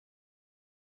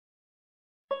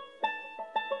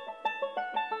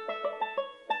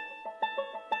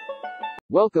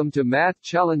Welcome to Math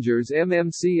Challengers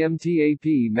MMC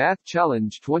MTAP-MATH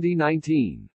Challenge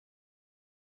 2019.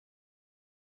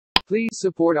 Please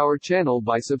support our channel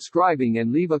by subscribing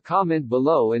and leave a comment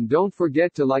below, and don't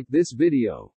forget to like this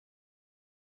video.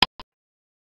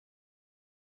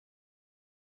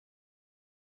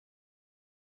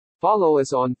 Follow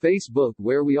us on Facebook,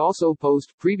 where we also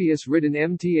post previous written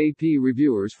MTAP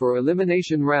reviewers for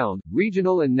elimination round,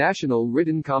 regional and national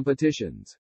written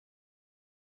competitions.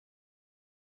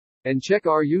 And check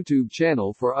our YouTube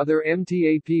channel for other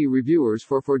MTAP reviewers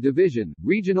for division,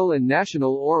 regional and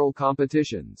national oral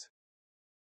competitions.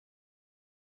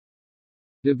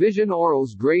 Division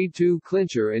Orals Grade 2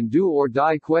 Clincher and Do or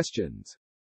Die questions.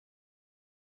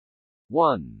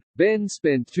 1. Ben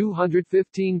spent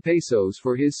 215 pesos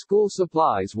for his school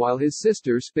supplies while his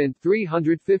sister spent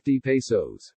 350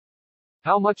 pesos.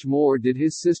 How much more did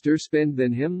his sister spend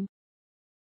than him?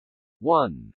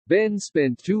 1. Ben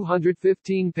spent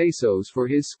 215 pesos for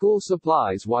his school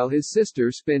supplies while his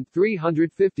sister spent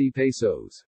 350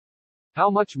 pesos.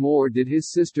 How much more did his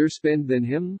sister spend than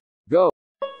him? Go!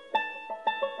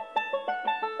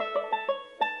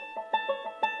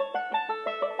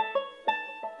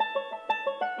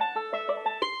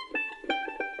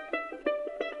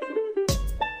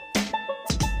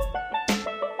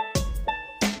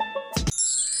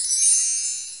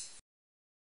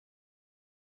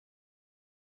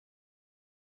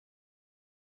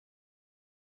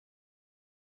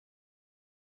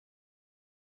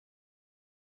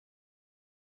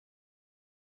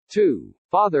 Two.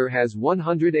 Father has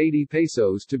 180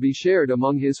 pesos to be shared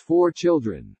among his 4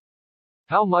 children.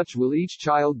 How much will each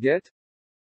child get?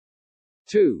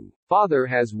 2. Father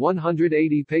has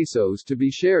 180 pesos to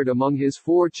be shared among his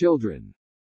 4 children.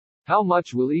 How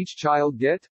much will each child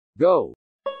get? Go!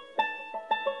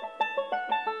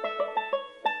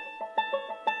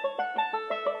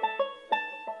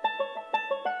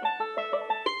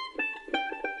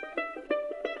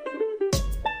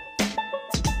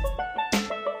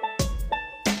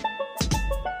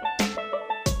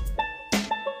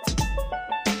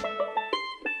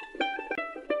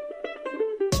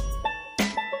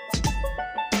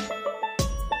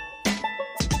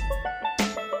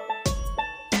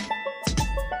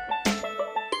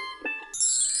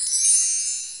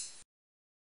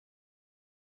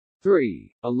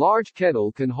 Three. A large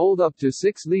kettle can hold up to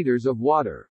 6 liters of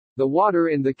water. The water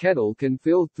in the kettle can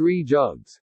fill 3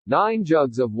 jugs. 9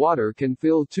 jugs of water can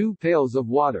fill 2 pails of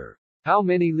water. How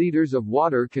many liters of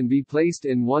water can be placed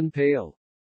in 1 pail?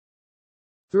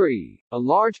 3. A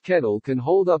large kettle can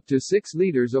hold up to 6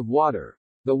 liters of water.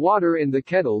 The water in the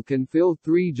kettle can fill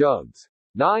 3 jugs.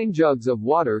 9 jugs of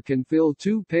water can fill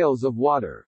 2 pails of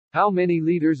water. How many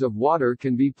liters of water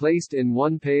can be placed in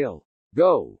 1 pail?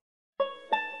 Go!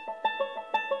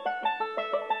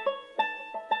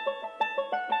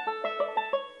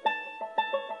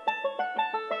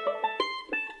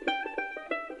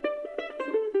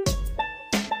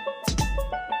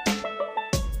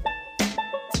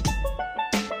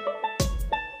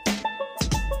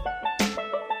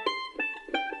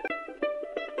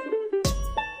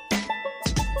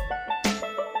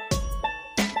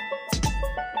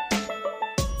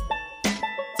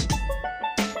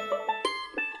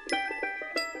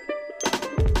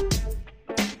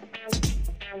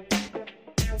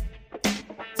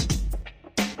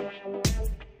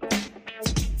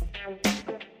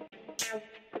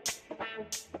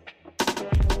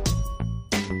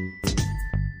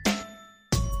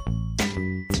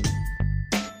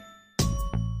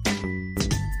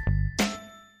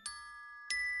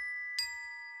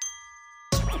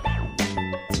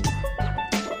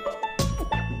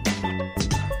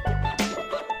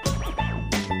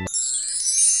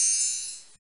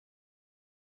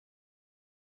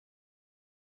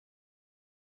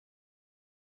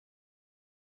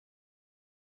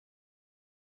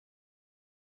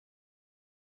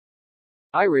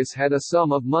 Iris had a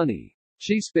sum of money.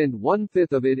 She spent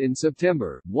 1/5 of it in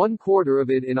September, 1/4 of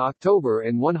it in October,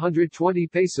 and 120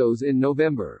 pesos in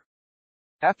November.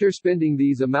 After spending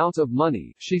these amounts of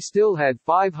money, she still had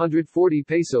 540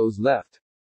 pesos left.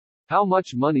 How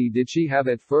much money did she have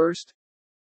at first?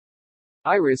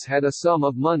 Iris had a sum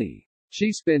of money.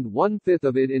 She spent 1/5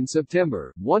 of it in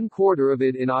September, 1/4 of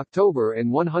it in October,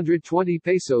 and 120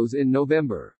 pesos in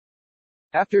November.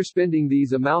 After spending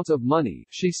these amounts of money,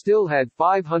 she still had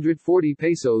 540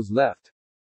 pesos left.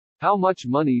 How much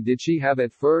money did she have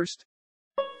at first?